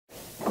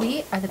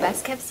We are the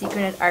best kept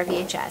secret at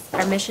RVHS.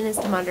 Our mission is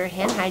to monitor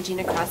hand hygiene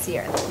across the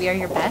earth. We are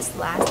your best,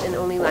 last, and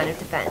only line of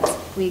defense.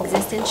 We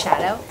exist in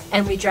shadow,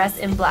 and we dress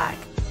in black.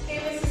 Hey,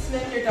 Mrs.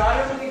 Smith, your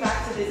daughter will be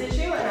back to visit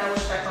you, and I will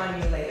check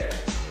on you later.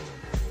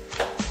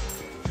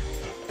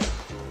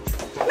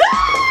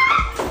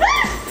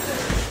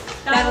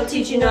 That'll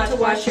teach you not to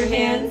wash your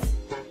hands.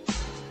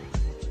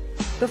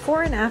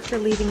 Before and after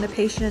leaving the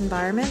patient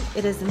environment,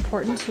 it is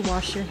important to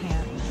wash your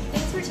hands.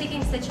 Thanks for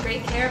taking such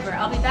great care of her.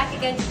 I'll be back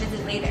again to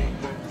visit later.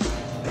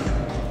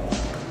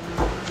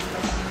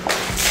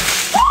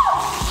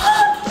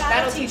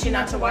 That'll teach you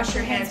not to wash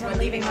your hands when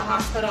leaving the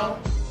hospital.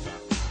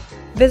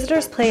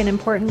 Visitors play an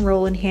important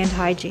role in hand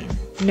hygiene.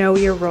 Know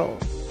your role.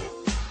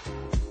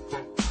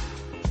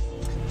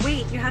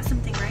 Wait, you have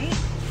something, right?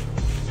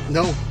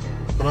 No,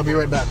 but I'll be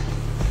right back.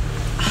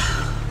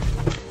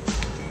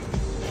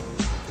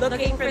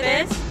 Looking for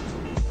this?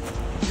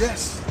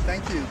 Yes,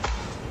 thank you.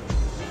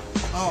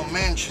 Oh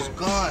man, she's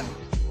gone.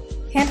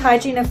 Hand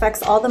hygiene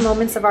affects all the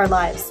moments of our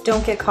lives.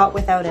 Don't get caught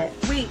without it.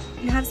 Wait,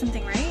 you have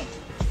something, right?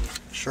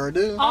 Sure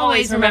do.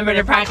 Always remember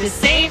to practice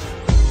safe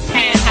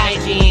hand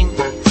hygiene.